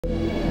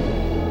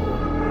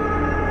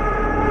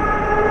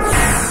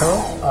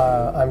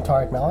Hello, I'm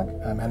Tariq Malik,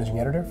 managing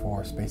editor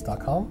for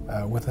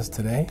Space.com. With us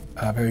today,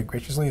 very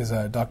graciously, is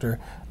Dr.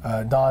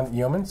 Don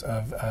Yeomans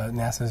of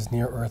NASA's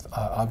Near Earth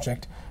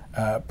Object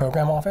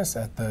Program Office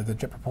at the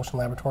Jet Propulsion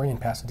Laboratory in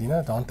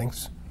Pasadena. Don,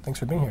 thanks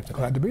for being here today.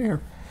 Glad to be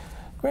here.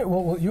 Great.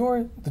 Well,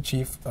 you're the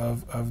chief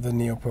of the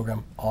NEO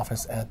Program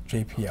Office at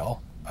JPL.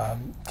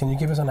 Can you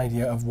give us an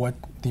idea of what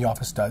the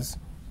office does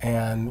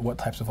and what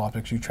types of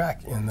objects you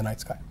track in the night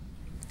sky?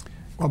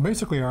 Well,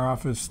 basically our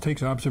office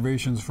takes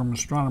observations from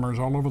astronomers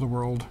all over the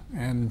world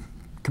and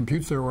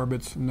computes their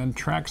orbits and then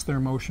tracks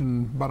their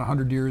motion about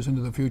 100 years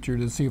into the future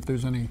to see if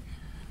there's any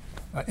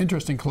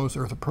interesting close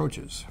Earth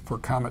approaches for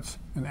comets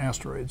and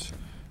asteroids.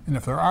 And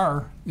if there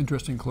are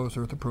interesting close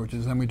Earth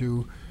approaches, then we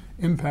do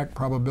impact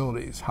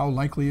probabilities. How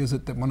likely is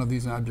it that one of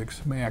these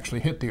objects may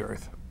actually hit the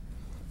Earth?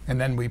 And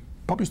then we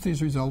publish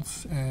these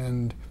results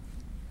and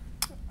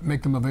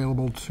make them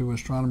available to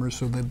astronomers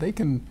so that they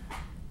can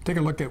take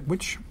a look at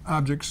which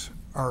objects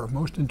are of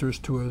most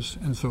interest to us,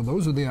 and so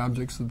those are the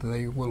objects that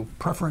they will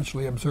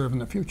preferentially observe in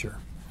the future.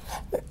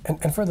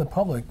 And for the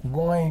public,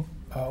 why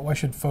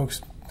should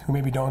folks who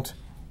maybe don't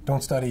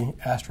study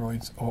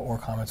asteroids or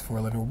comets for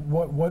a living,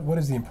 what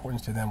is the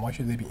importance to them? Why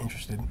should they be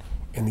interested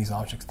in these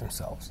objects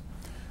themselves?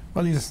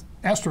 Well, these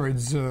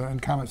asteroids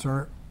and comets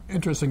are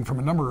interesting from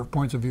a number of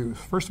points of view.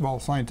 First of all,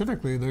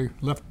 scientifically, they're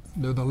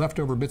the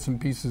leftover bits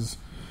and pieces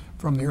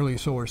from the early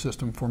solar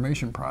system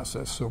formation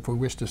process. So if we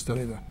wish to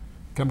study the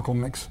chemical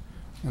mix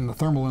and the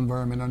thermal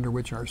environment under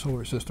which our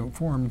solar system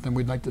formed, then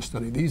we'd like to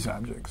study these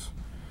objects.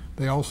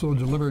 They also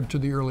delivered to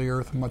the early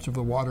Earth much of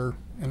the water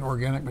and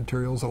organic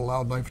materials that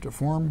allowed life to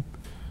form.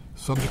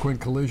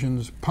 Subsequent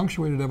collisions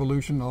punctuated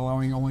evolution,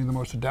 allowing only the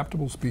most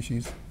adaptable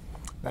species,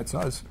 that's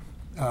us,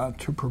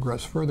 to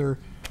progress further.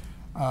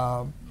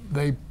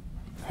 They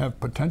have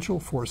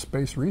potential for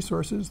space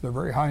resources. They're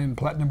very high in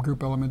platinum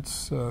group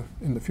elements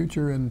in the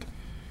future, and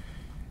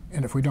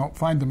if we don't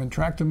find them and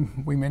track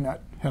them, we may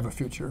not have a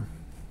future.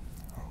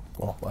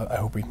 Well, I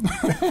hope we,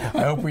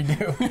 I hope we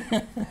do.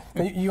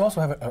 You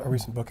also have a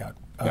recent book out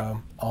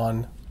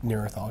on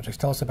near-Earth objects.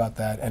 Tell us about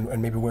that,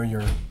 and maybe where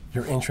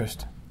your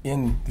interest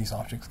in these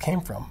objects came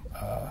from,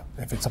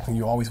 if it's something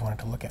you always wanted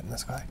to look at in the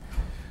sky.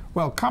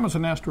 Well, comets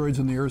and asteroids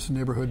in the Earth's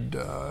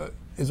neighborhood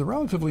is a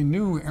relatively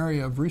new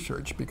area of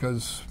research,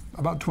 because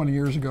about 20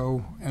 years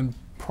ago and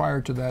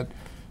prior to that,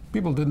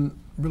 people didn't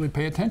really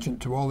pay attention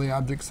to all the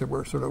objects that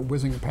were sort of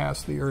whizzing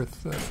past the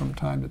Earth from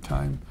time to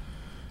time.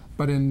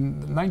 But in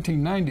the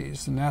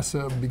 1990s,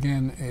 NASA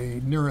began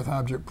a near-Earth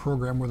object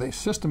program where they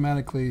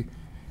systematically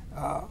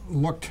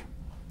looked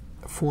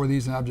for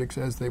these objects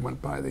as they went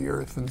by the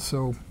Earth. And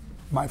so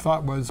my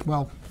thought was,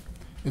 well,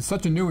 it's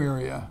such a new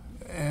area,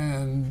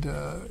 and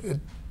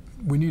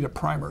we need a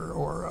primer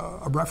or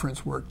a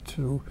reference work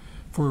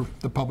for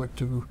the public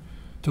to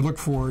look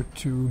for,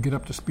 to get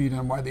up to speed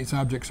on why these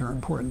objects are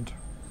important.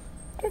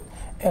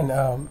 And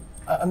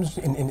I'm just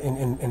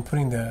in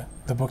putting the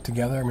book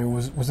together. I mean,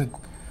 was it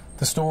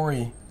the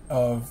story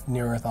of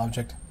near-Earth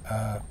object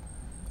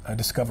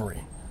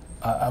discovery?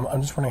 I'm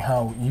just wondering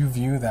how you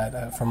view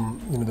that from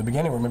the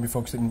beginning, where maybe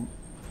folks didn't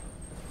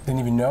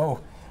even know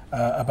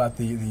about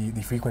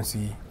the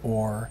frequency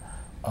or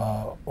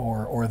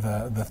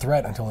the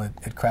threat until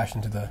it crashed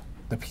into the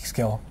peak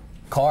scale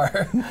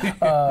car.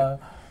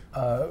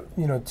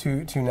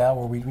 To now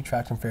where we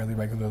track them fairly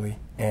regularly,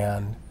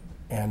 and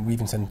we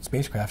even send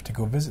spacecraft to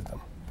go visit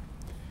them.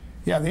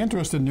 Yeah, the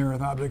interest in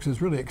near-Earth objects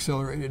is really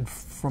accelerated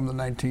from the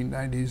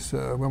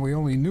 1990s when we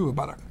only knew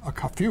about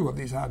a few of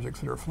these objects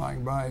that are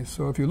flying by.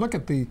 So if you look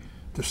at the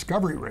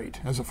discovery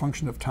rate as a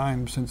function of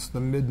time since the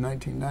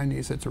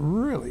mid-1990s, it's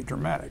really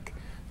dramatic.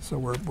 So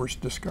we're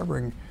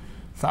discovering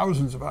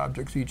thousands of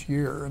objects each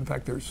year. In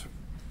fact, there's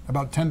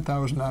about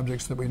 10,000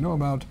 objects that we know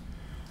about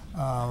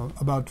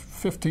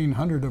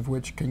 1,500 of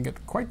which can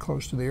get quite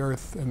close to the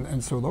Earth.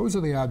 And so those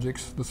are the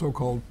objects, the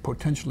so-called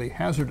potentially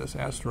hazardous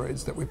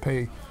asteroids, that we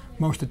pay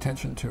most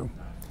attention to.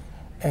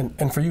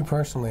 And for you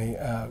personally,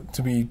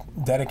 to be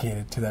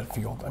dedicated to that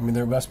field, I mean,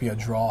 there must be a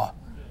draw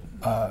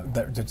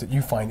that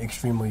you find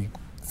extremely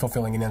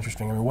fulfilling and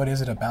interesting. I mean, what is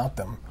it about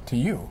them to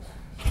you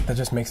that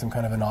just makes them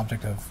kind of an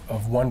object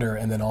of wonder,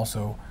 and then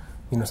also,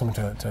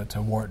 something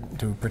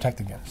to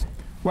protect against?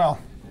 Well,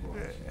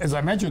 as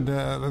I mentioned,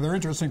 they're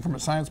interesting from a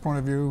science point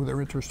of view.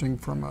 They're interesting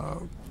from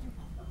a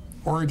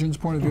origins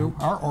point of view,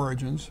 our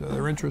origins.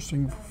 They're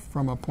interesting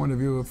from a point of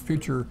view of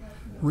future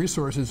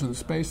resources in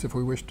space if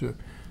we wish to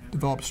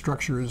develop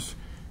structures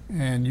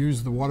and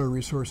use the water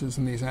resources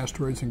in these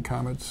asteroids and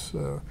comets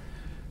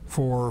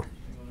for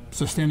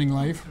sustaining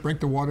life, break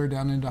the water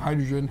down into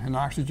hydrogen and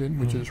oxygen,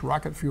 which is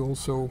rocket fuel.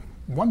 So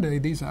one day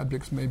these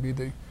objects may be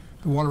the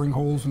watering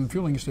holes and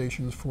fueling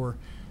stations for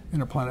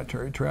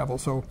interplanetary travel.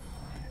 So,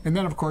 and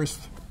then of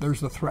course there's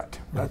the threat.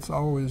 That's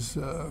always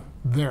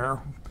there.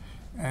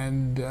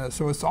 And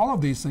so it's all of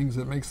these things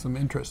that makes them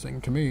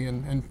interesting to me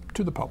and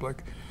to the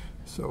public.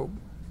 So,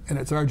 and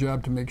it's our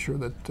job to make sure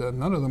that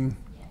none of them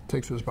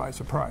takes us by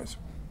surprise.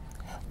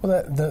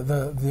 Well,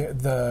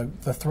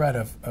 the threat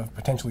of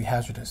potentially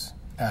hazardous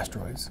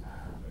asteroids,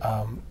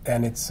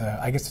 and it's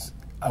I guess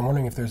I'm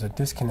wondering if there's a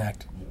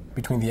disconnect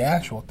between the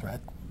actual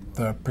threat,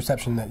 the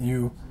perception that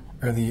you,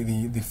 or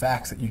the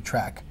facts that you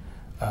track,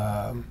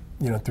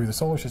 through the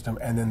solar system,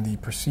 and then the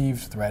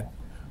perceived threat,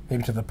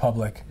 maybe to the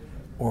public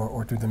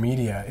or through the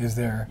media. Is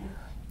there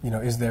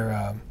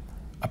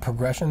a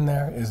progression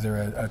there? Is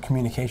there a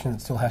communication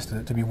that still has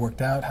to be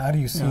worked out? How do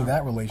you see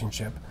that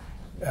relationship,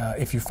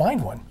 if you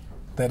find one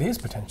that is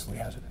potentially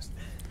hazardous?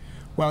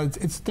 Well,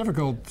 it's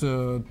difficult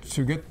to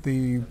get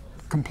the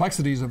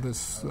complexities of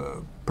this,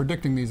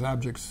 predicting these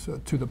objects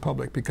to the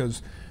public,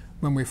 because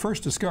when we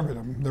first discover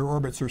them, their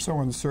orbits are so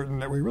uncertain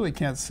that we really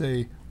can't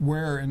say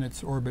where in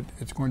its orbit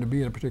it's going to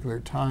be at a particular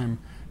time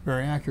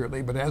very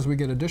accurately. But as we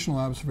get additional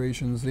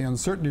observations, the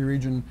uncertainty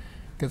region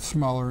gets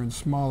smaller and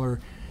smaller,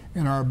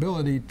 and our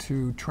ability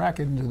to track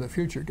it into the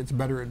future gets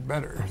better and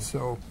better.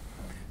 So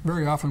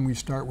very often we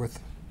start with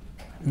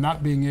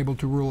not being able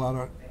to rule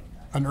out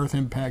an Earth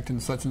impact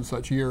in such and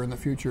such year in the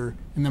future,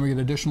 and then we get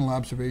additional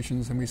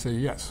observations and we say,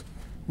 yes,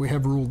 we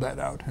have ruled that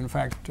out. In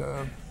fact,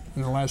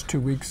 in the last 2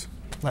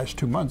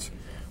 months,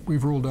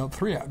 we've ruled out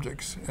 3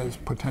 objects as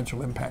potential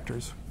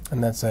impactors.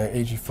 And that's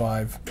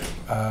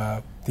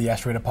AG5, the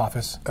asteroid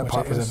Apophis,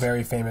 which is a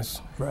very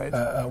famous,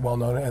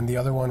 well-known, and the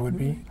other one would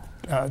be?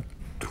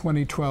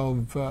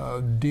 2012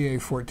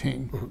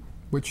 DA14,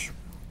 which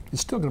is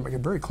still going to make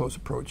a very close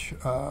approach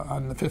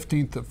on the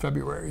 15th of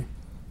February.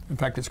 In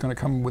fact, it's going to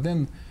come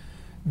within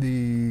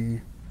the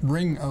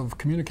ring of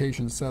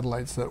communication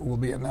satellites that will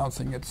be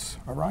announcing its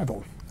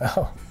arrival.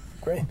 Oh,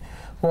 great.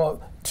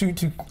 Well,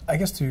 I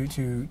guess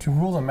to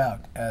rule them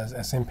out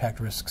as impact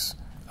risks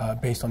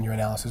based on your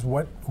analysis,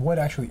 what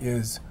actually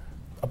is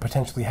a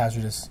potentially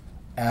hazardous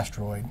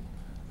asteroid,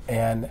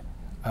 and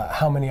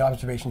how many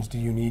observations do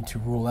you need to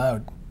rule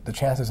out the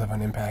chances of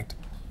an impact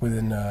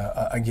within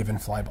a given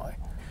flyby?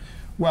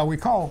 Well, we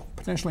call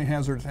potentially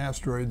hazardous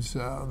asteroids,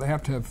 they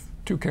have to have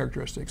 2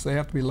 characteristics. They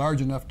have to be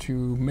large enough to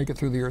make it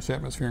through the Earth's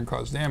atmosphere and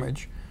cause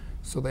damage.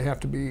 So they have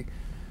to be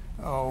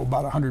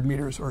about 100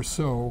 meters or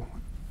so,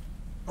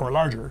 or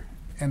larger,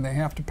 and they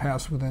have to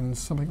pass within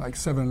something like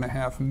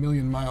 7.5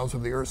 million miles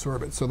of the Earth's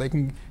orbit. So they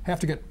have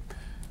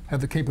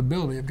the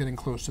capability of getting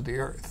close to the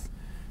Earth.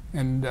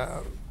 And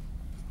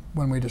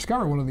when we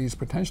discover one of these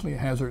potentially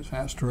hazardous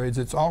asteroids,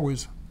 it's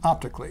always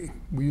optically.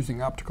 We're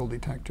using optical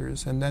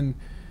detectors, and then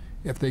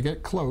if they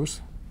get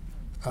close,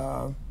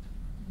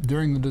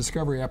 during the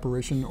discovery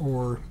operation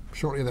or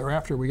shortly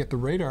thereafter, we get the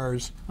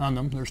radars on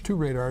them. There's 2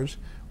 radars,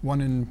 one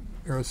in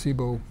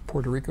Arecibo,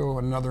 Puerto Rico,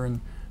 and another in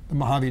the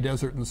Mojave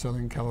Desert in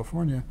Southern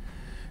California.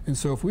 And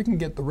so if we can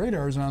get the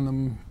radars on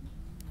them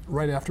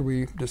right after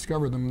we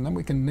discover them, then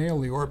we can nail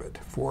the orbit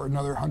for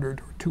another 100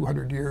 or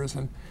 200 years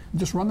and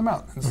just run them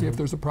out and see if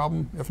there's a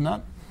problem. If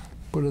not,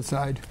 put it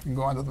aside and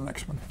go on to the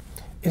next one.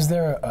 Is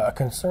there a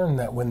concern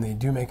that when they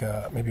do make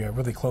maybe a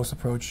really close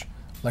approach,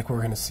 like we're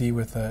going to see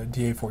with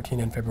DA14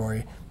 in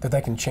February,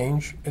 that can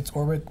change its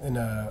orbit in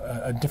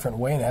a different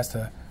way, and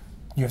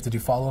you have to do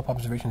follow-up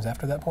observations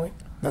after that point?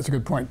 That's a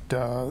good point.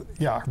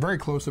 Yeah, a very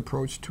close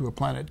approach to a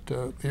planet,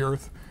 the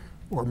Earth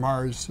or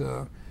Mars,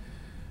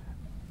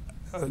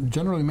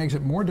 generally makes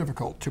it more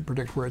difficult to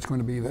predict where it's going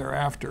to be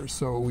thereafter.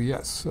 So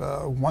yes,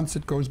 once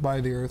it goes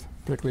by the Earth,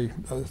 particularly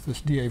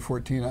this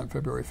DA14 on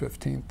February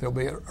 15th, there'll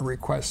be a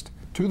request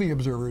to the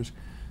observers,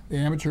 the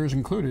amateurs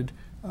included,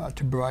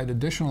 to provide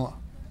additional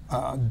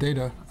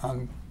data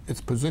on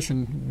its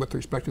position with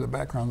respect to the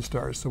background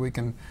stars, so we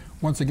can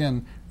once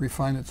again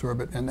refine its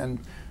orbit and then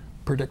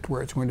predict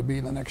where it's going to be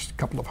in the next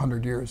couple of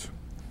 100 years.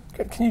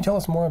 Can you tell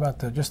us more about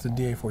just the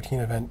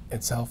DA14 event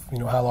itself?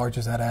 How large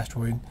is that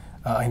asteroid?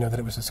 I know that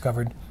it was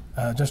discovered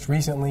just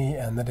recently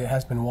and that it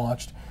has been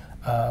watched,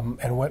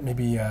 and what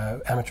maybe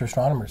amateur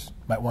astronomers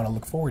might want to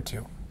look forward to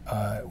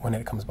when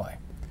it comes by.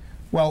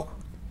 Well,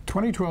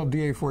 2012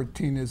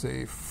 DA14 is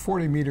a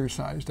 40-meter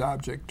sized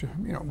object,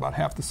 about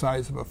half the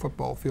size of a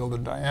football field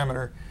in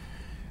diameter.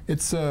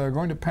 It's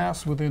going to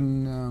pass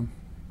within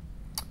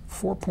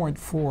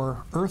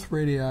 4.4 Earth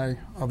radii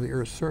of the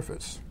Earth's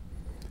surface.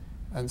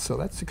 And so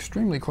that's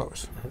extremely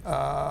close.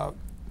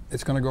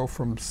 It's going to go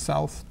from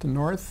south to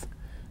north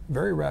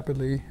very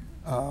rapidly,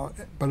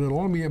 but it'll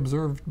only be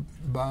observed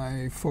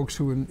by folks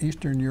who in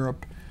Eastern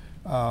Europe,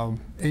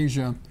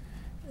 Asia,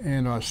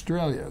 and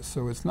Australia.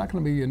 So it's not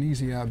going to be an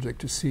easy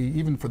object to see,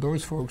 even for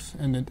those folks,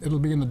 and it'll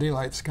be in the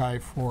daylight sky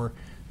for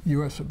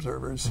U.S.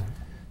 observers.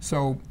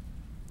 So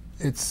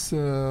it's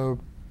an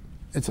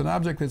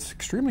object that's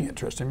extremely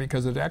interesting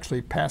because it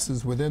actually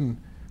passes within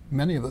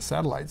many of the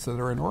satellites that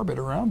are in orbit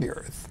around the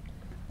Earth,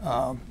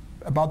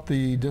 about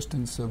the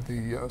distance of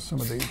some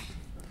of the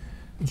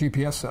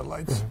GPS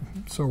satellites.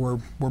 So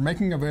we're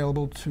making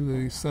available to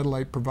the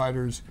satellite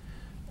providers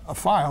a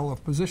file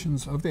of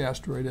positions of the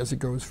asteroid as it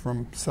goes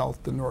from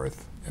south to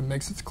north and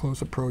makes its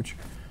close approach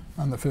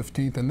on the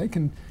 15th, and they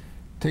can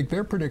take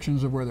their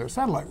predictions of where their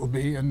satellite will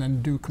be and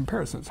then do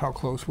comparisons. How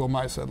close will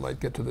my satellite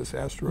get to this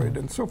asteroid?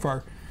 And so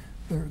far,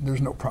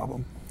 there's no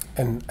problem.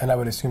 And I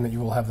would assume that you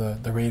will have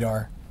the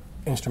radar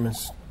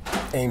instruments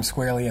aimed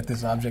squarely at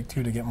this object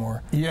too to get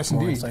more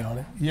insight on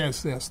it?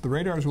 Yes. The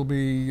radars will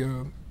be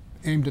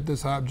aimed at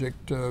this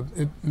object,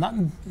 not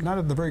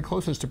at the very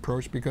closest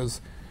approach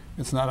because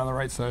it's not on the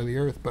right side of the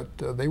Earth, but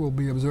they will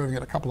be observing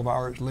it a couple of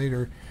hours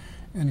later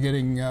and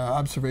getting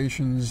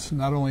observations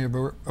not only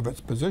of its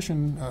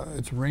position,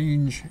 its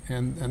range,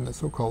 and the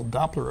so-called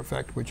Doppler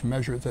effect, which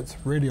measures its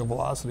radial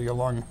velocity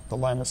along the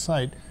line of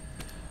sight,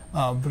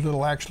 but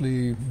it'll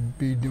actually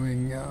be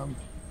doing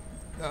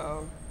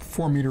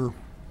 4-meter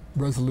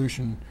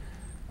resolution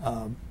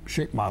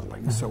shape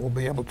modeling. So we'll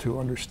be able to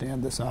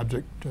understand this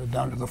object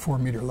down to the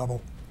 4-meter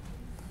level.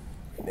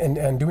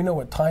 And do we know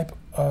what type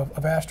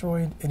of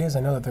asteroid it is? I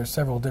know that there's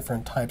several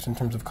different types in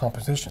terms of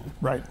composition.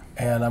 Right.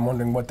 And I'm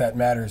wondering what that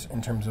matters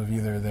in terms of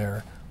either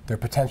their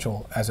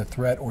potential as a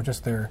threat or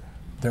just their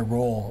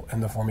role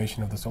in the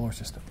formation of the solar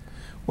system.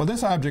 Well,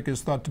 this object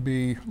is thought to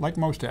be, like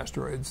most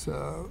asteroids,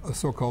 a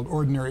so-called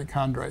ordinary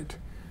chondrite,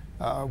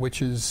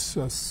 which is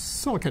a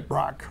silicate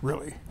rock,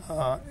 really.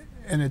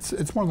 And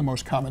it's one of the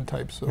most common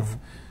types of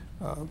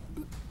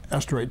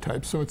asteroid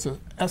types. So it's a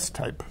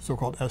S-type,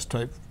 so-called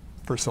S-type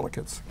for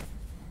silicates.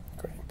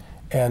 Great.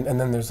 And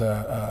then there's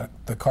the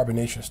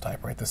carbonaceous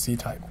type, right? The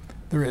C-type.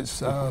 There is.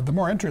 The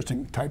more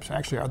interesting types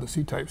actually are the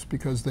C-types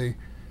because they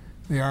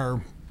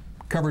are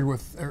covered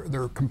with,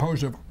 they're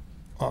composed of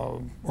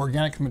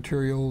organic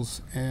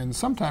materials and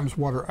sometimes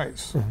water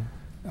ice.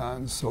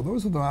 And so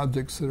those are the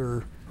objects that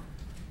are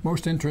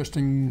most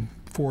interesting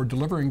for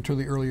delivering to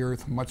the early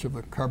Earth much of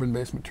the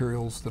carbon-based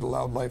materials that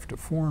allowed life to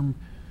form.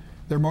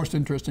 They're most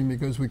interesting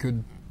because we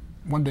could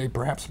one day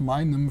perhaps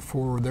mine them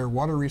for their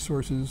water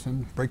resources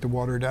and break the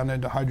water down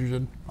into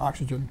hydrogen,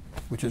 oxygen,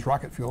 which is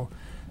rocket fuel.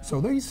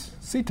 So these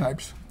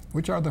C-types,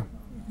 which are the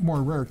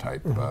more rare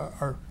type,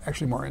 are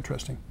actually more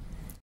interesting.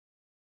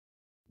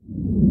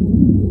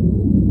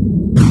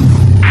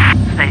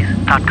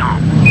 Space.com